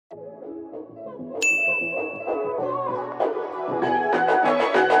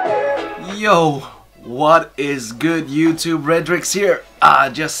Yo, what is good YouTube? Redrix here.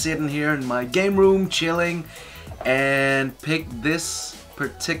 Just sitting here in my game room chilling and picked this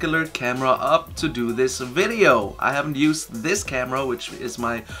particular camera up to do this video. I haven't used this camera, which is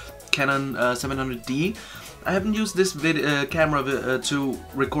my Canon 700D. I haven't used this camera to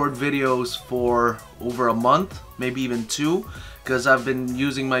record videos for over a month, maybe even 2, because I've been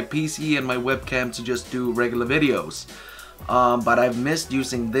using my PC and my webcam to just do regular videos. But I've missed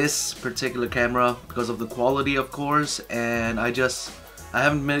using this particular camera because of the quality, of course, and I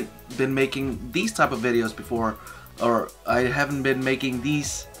haven't been making these type of videos before, or I haven't been making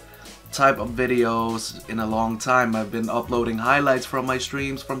these type of videos in a long time. I've been uploading highlights from my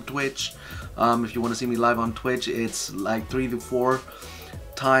streams from Twitch. If you want to see me live on Twitch, it's like 3 to 4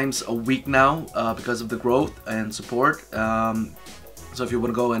 times a week now because of the growth and support. So if you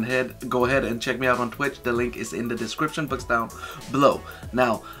want to go ahead and check me out on Twitch, the link is in the description box down below.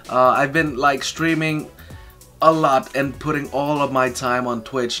 Now, I've been like streaming a lot and putting all of my time on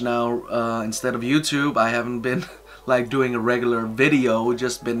Twitch now instead of YouTube. I haven't been like doing a regular video,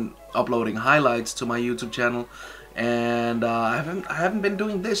 just been uploading highlights to my YouTube channel, and I haven't been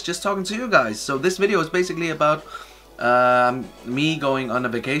doing this, just talking to you guys. So this video is basically about me going on a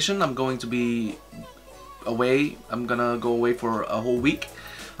vacation. I'm going to be away. I'm gonna go away for a whole week.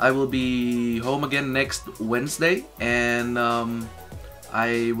 I will be home again next Wednesday, and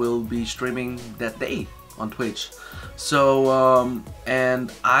I will be streaming that day on Twitch. So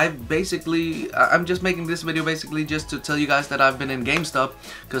and I'm just making this video basically just to tell you guys that I've been in Gamestop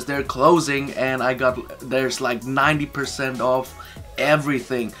because they're closing, and there's like 90% off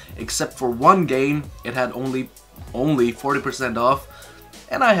everything except for one game. It had only 40% off,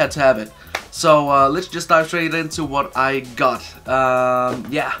 and I had to have it. So let's just dive straight into what I got.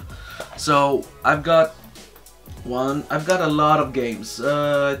 Yeah, so I've got a lot of games.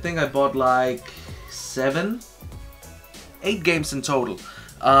 I think I bought like 8 games in total,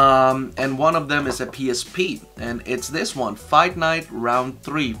 and one of them is a PSP, and it's this one, Fight Night Round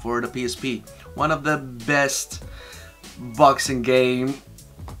 3 for the PSP. One of the best boxing game,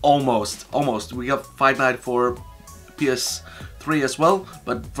 almost. We got Fight Night for PS3 as well,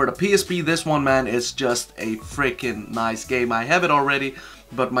 but for the PSP, this one, man, is just a freaking nice game. I have it already,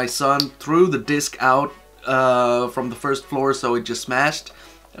 but my son threw the disc out from the first floor, so it just smashed.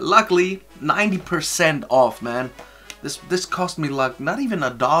 Luckily, 90% off, man. This cost me like not even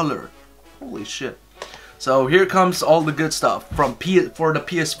 $1. Holy shit. So here comes all the good stuff from for the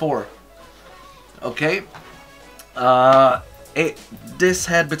PS4. Okay. This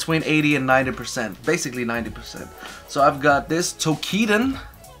had between 80 and 90%, basically 90%. So I've got this Tokiden.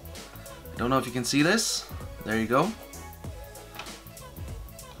 Don't know if you can see this. There you go.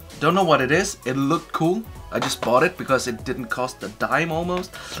 Don't know what it is. It looked cool. I just bought it because it didn't cost a dime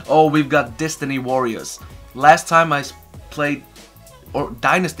almost. Oh, we've got Destiny Warriors. Last time I played, or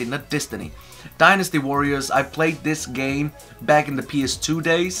Dynasty, not Destiny, Dynasty Warriors, I played this game back in the PS2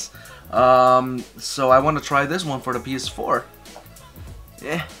 days. So I want to try this one for the PS4.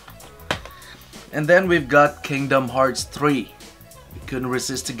 Yeah. And then we've got Kingdom Hearts 3. Couldn't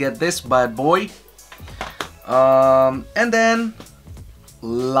resist to get this bad boy. And then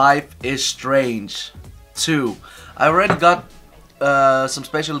Life is Strange 2. I already got some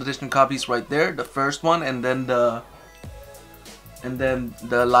special edition copies right there. The first one, and then the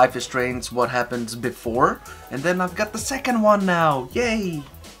Life is Strange What Happens Before. And then I've got the second one now. Yay!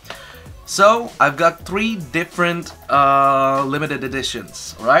 So I've got 3 different limited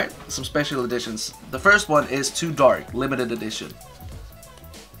editions, right? Some special editions. The first one is Too Dark, limited edition.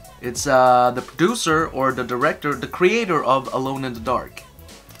 It's the producer or the director, the creator of Alone in the Dark.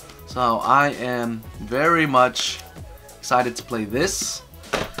 So I am very much excited to play this.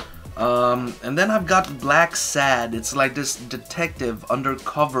 And then I've got Black Sad. It's like this detective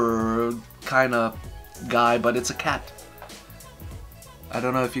undercover kind of guy, but it's a cat. I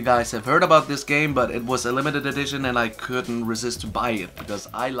don't know if you guys have heard about this game, but it was a limited edition and I couldn't resist to buy it because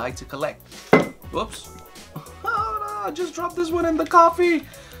I like to collect. Whoops. Oh no, I just dropped this one in the coffee.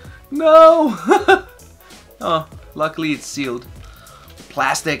 No. Oh, luckily it's sealed.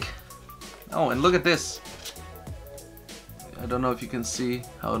 Plastic. Oh, and look at this. I don't know if you can see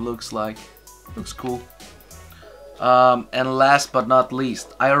how it looks like. Looks cool. And last but not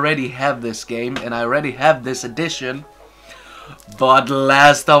least, I already have this game and I already have this edition. But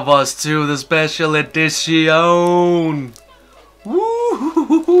Last of Us 2, the special edition.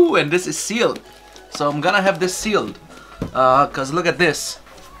 Woo! And this is sealed. So I'm gonna have this sealed. Cause look at this.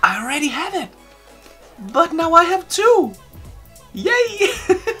 I already have it. But now I have 2. Yay!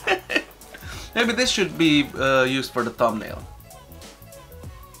 Maybe this should be used for the thumbnail.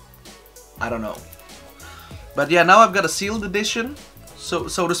 I don't know. But yeah, now I've got a sealed edition, so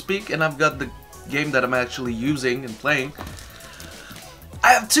to speak, and I've got the game that I'm actually using and playing.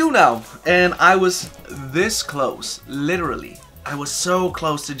 I have two now, and I was this close, literally. I was so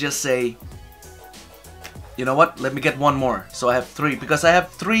close to just say, you know what, let me get one more. So I have three, because I have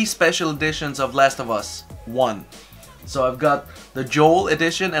 3 special editions of Last of Us 1. So I've got the Joel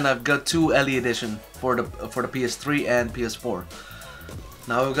edition and I've got 2 Ellie edition for the PS3 and PS4.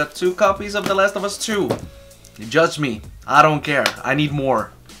 Now I've got 2 copies of The Last of Us 2. You judge me, I don't care, I need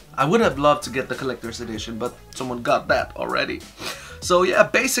more. I would have loved to get the collector's edition, but someone got that already. So yeah,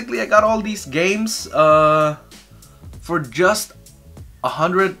 basically I got all these games for just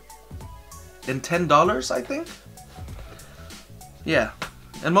 $110, I think. Yeah,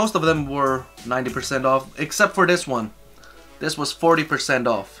 and most of them were 90% off, except for this one. This was 40%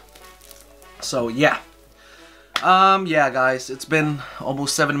 off. So yeah. Yeah guys, it's been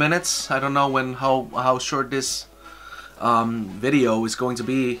almost 7 minutes. I don't know how short this video is going to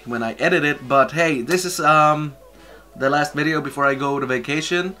be when I edit it, but hey, this is the last video before I go to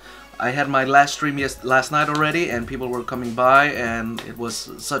vacation. I had my last stream last night already, and people were coming by, and it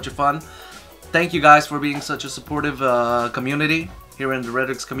was such a fun. Thank you guys for being such a supportive community here in the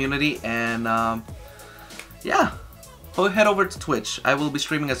Redrix community, and yeah, head over to Twitch. I will be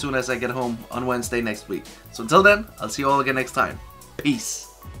streaming as soon as I get home on Wednesday next week. So until then, I'll see you all again next time. Peace.